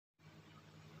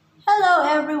Hello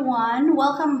everyone!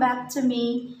 Welcome back to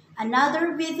me.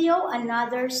 Another video,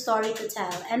 another story to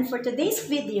tell. And for today's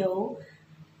video,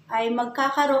 ay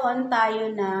magkakaroon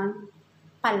tayo ng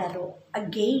palaro, a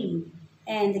game.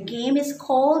 And the game is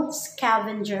called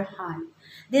Scavenger Hunt.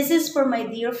 This is for my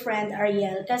dear friend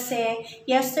Aryel kasi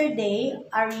yesterday,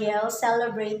 Aryel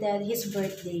celebrated his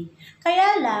birthday.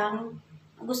 Kaya lang,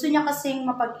 gusto niya kasing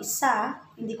mapag-isa,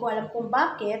 hindi ko alam kung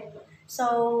bakit.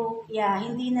 So, yeah,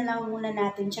 hindi na lang muna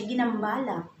natin siya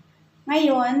ginambala.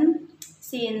 Ngayon,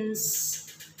 since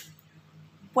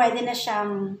pwede na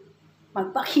siyang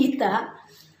magpakita,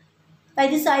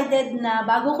 I decided na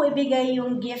bago ko ibigay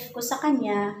yung gift ko sa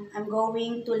kanya, I'm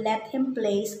going to let him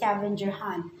play scavenger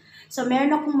hunt. So,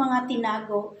 meron akong mga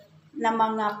tinago na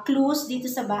mga clues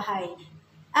dito sa bahay.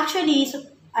 Actually,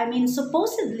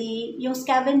 supposedly, yung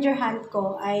scavenger hunt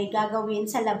ko ay gagawin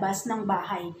sa labas ng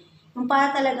bahay. Yung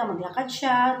para talaga maglakad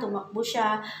siya, tumakbo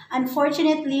siya.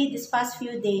 Unfortunately, this past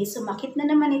few days, sumakit na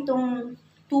naman itong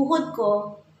tuhod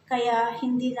ko, kaya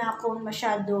hindi na ako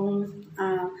masyadong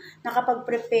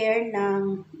nakapag-prepare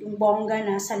ng yung bongga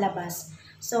na sa labas.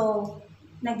 So,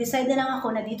 nag-decide na lang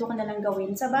ako na dito ko na lang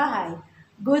gawin sa bahay.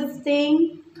 Good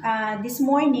thing, this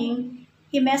morning,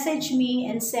 he messaged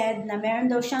me and said na meron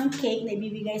daw siyang cake na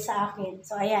ibibigay sa akin.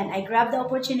 So, ayan, I grabbed the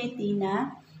opportunity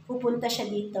na pupunta siya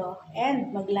dito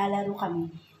and maglalaro kami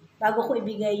bago ko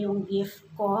ibigay yung gift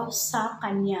ko sa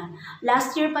kanya.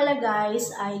 Last year pala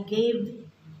guys, I gave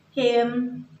him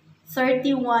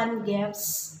 31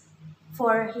 gifts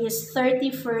for his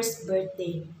 31st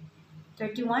birthday.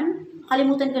 31?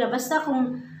 Kalimutan ko na. Basta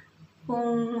kung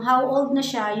how old na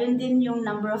siya, yun din yung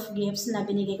number of gifts na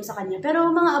binigay ko sa kanya. Pero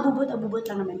mga abubot-abubot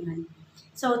lang naman yun.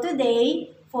 So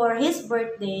today, for his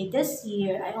birthday this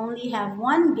year, I only have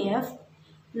one gift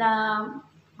na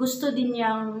gustong-gusto din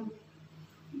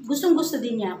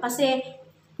niya kasi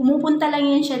pumupunta lang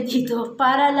yan siya dito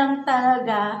para lang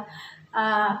talaga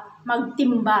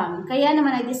magtimbang. Kaya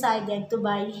naman I decided to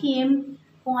buy him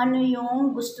kung ano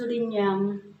yung gusto rin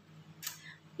niyang,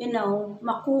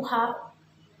 makuha.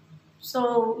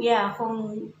 So, yeah,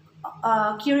 kung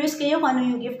curious kayo kung ano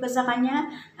yung gift ko sa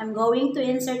kanya, I'm going to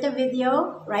insert a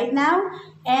video right now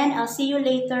and I'll see you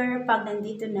later pag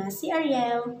nandito na si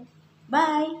Aryel.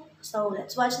 Bye! So,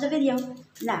 let's watch the video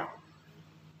now.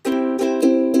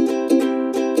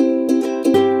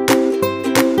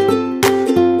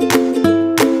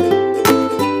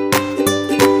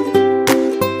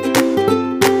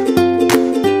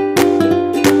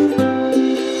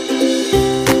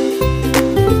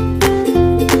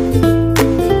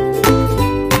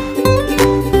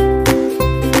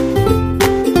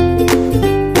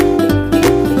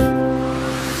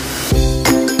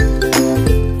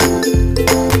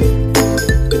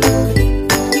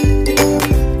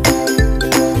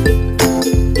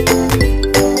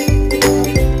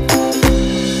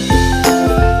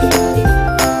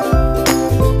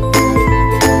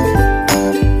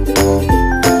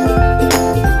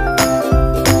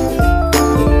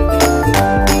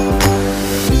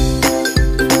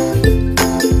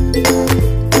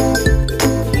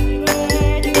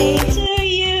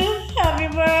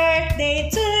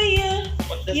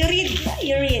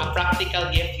 You read. A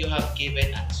practical gift you have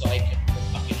given so I can put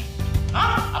back in.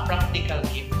 A practical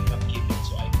gift you have given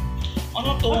so I can.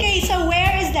 Ano to? Okay, so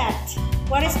where is that?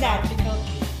 What is that? Practical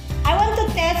gift. I want to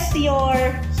test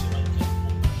your...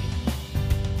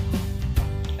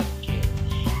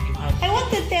 I want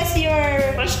to test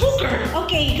your... Rice cooker!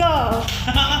 Okay, go!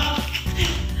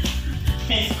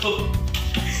 Rice cooker.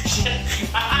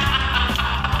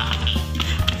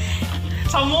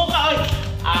 Sa mukha!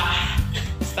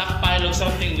 Stockpile of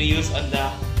something we use on the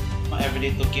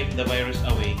everyday to keep the virus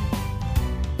away.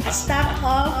 A stock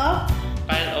of?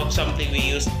 Pile of something we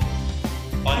use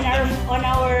on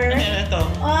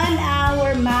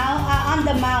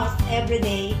the mouth every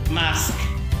day. Mask.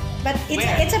 But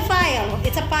it's a file.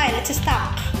 It's a pile. It's a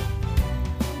stock.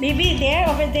 Maybe there,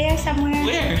 over there, somewhere.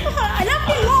 Where?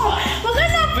 Hanapin mo!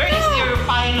 Maghanap ka! Where is your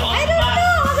pile of I don't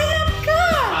know! Maghanap ka!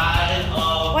 Pile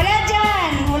of... Wala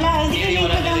dyan! Wala. Hindi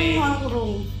ko nakikita ang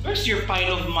room. Where's your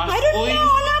pile of mask? I don't know!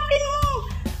 Hanapin mo!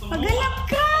 Maghanap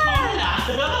ka!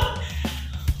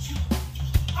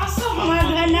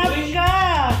 Maghanap ka!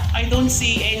 I don't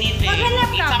see anything.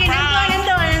 Maghanap ka! It's a prank.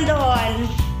 Nandoon.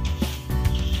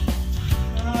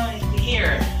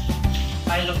 Here.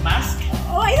 Pile of mask?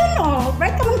 Oh, I don't know.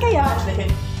 Right naman kaya?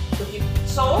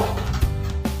 So,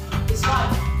 this one.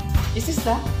 Is this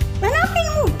that? Hanapin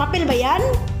mo. Papel ba yan?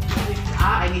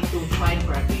 I need to find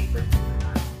for a paper.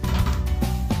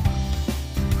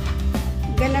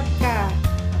 Ganap ka.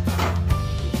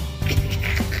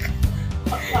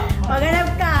 Maghanap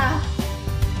ka.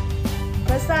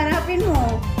 basta hanapin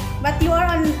mo. But you are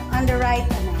on the right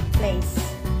place.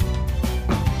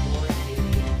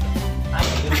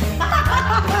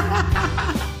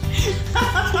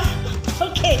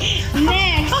 Okay,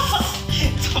 next.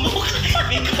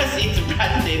 Because it's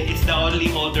branded, it's the only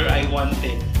holder I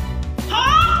wanted.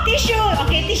 Ha? Tissue.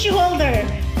 Okay, tissue holder.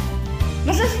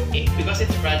 Basta, Because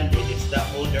it's branded, it's the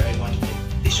holder I wanted.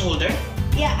 Tissue holder?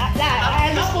 yeah,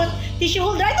 I'll just put tissue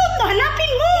holder. I don't know.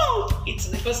 Hanapin mo. It's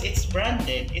because it's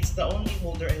branded, it's the only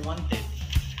holder I wanted.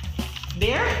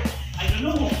 There? I don't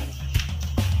know.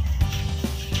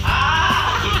 Ah!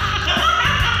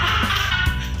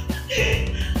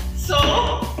 So?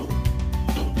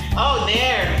 Oh,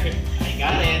 there. I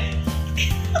got it.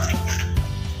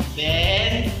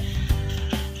 Then,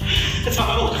 so,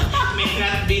 may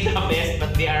not be the best,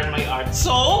 but they are my art.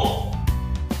 So,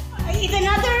 It's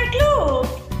another clue.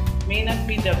 may not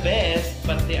be the best,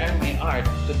 but they are my art.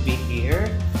 Could be here.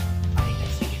 I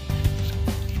see it.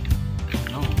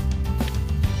 No.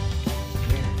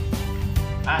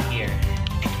 Here.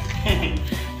 Here.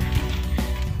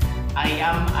 I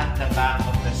am at the back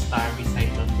of the star beside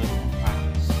London and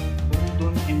Paris.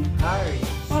 London and Paris.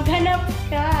 Maghanap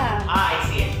ka. I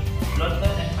see it.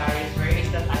 London and Paris. Where is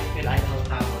that Eiffel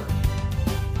Tower?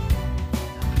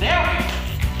 There!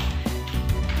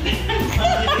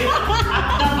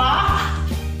 At the back?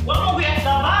 What are we at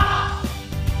the back?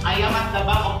 I am at the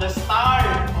back of the star.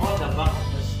 Oh, the back of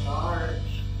the star.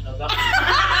 The back.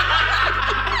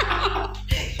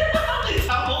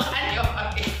 Sa mukha niyo.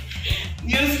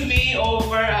 Use me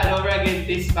over and over again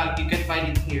this bag. You can find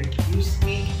it here. Use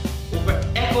me over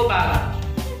eco bag.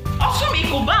 Awesome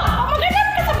eco bag. Maghanap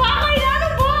ka sa bahay na. Ano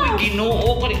ba? Uy,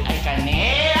 ginoo ko rin. Ay,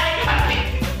 kanip! Ay, kanip!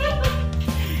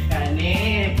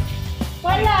 Kanip!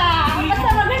 Wala. Basta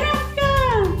maghanap ka.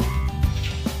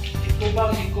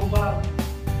 Eco bag.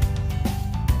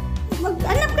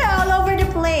 Maghanap ka all over the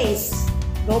place.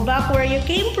 Go back where you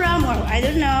came from or I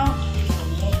don't know.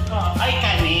 Ay,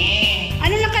 kanip!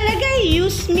 Ano nakalagay?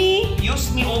 Use me. Use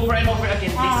me over and over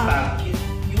again this bag.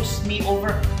 Use me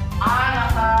over.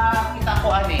 Nakakita ko,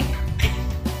 ane.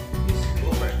 Use me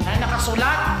over.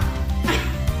 Nakasulat!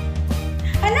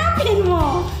 Hanapin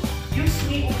mo. Use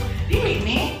me over. Di, wait,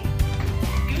 me?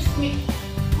 Use me.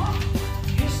 Huh?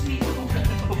 Use me over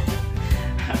and over.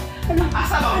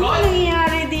 Asa ba, Ano God?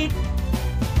 nangyayari dito?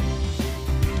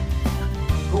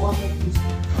 Go ahead, please.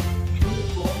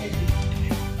 Go ahead.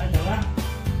 Ano ba?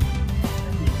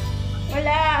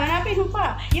 Wala. Hanapin mo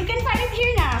pa. You can find it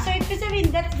here na. So, it's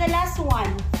sabihin, that's the last one.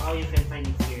 Oh, you can find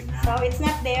it here now. So, it's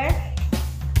not there.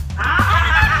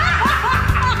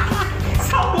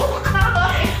 Sa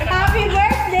mukha! Happy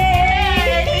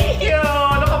birthday! Thank you!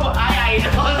 Look mo. Ay, I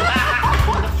know that.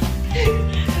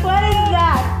 What is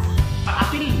that?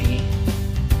 Apil ni.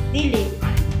 Dili.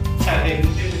 Sabi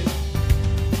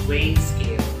weighing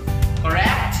scale.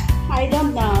 Correct? I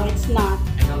don't know. It's not.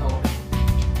 I don't know.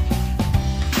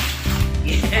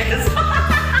 Yes.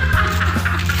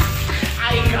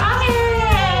 I got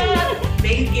it!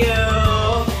 Thank you!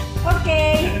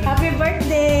 Okay. Happy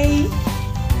birthday!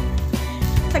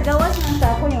 Sa gawas ng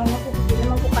tako yun, hindi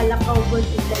naman ko kalakaw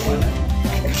birthday.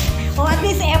 O at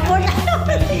least effort.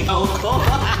 Ikaw ko.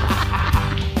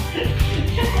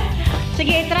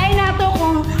 Sige, try na to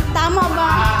kung tama ba.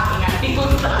 Ingati ko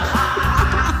sa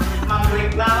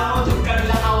magreklamo doon ka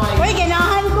lang away. Uy,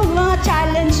 ganahan ko mga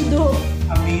challenge do.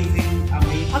 Amazing,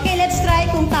 amazing. Okay, let's try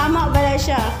kung tama ba na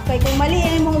siya. Kaya kung mali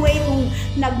mong way, kung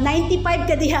nag-95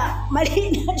 ka diha,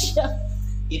 mali na siya.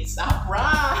 It's a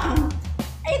prank!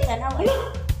 Ay, tanaw.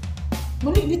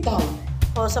 Mali bitaw.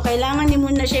 O, so kailangan ni mo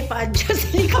na siya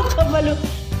pa-adjust. Hindi ko kabalo.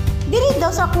 Dili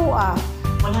daw sa kuha.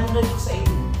 100 ko sa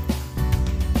inyo.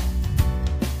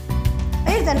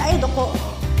 Ay, ay, doko.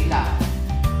 Pila?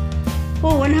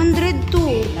 Oh, 102.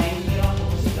 90 lang po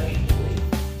kasi ganito eh.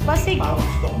 Basig.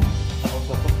 Pounds to. Tapos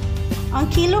ako. Ang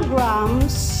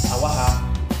kilograms. Awa ha.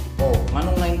 Oh,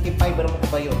 manong 95 ba naman ko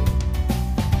ba yun?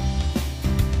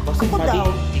 Kasi Ako daw.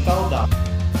 Ikaw daw.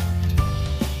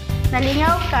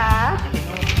 Nalingaw ka.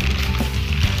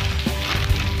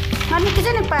 Ano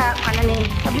kasi ano ni?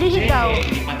 Abilis daw.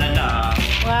 Hindi padala.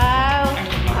 Wow.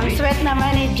 Ang sweat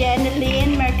naman ni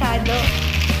Jeneline Mercado.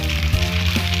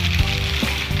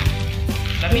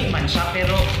 Lamig man siya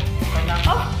pero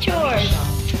Of course.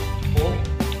 Oh.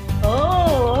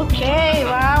 Oh, okay.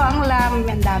 Wow, ang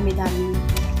dami-dami.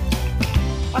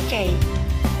 Okay.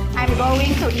 I'm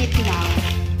going to eat now.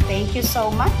 Thank you so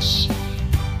much.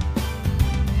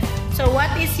 So,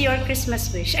 what is your Christmas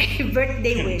wish?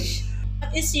 Birthday wish.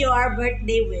 What is your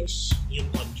birthday wish? Yung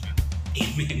contract.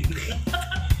 Amen.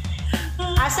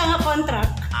 Asa nga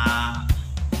contract?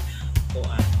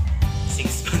 Kuan.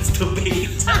 6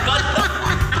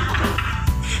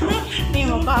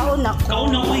 Nako. Ikaw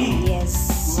na, uy.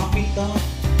 Yes. Makita.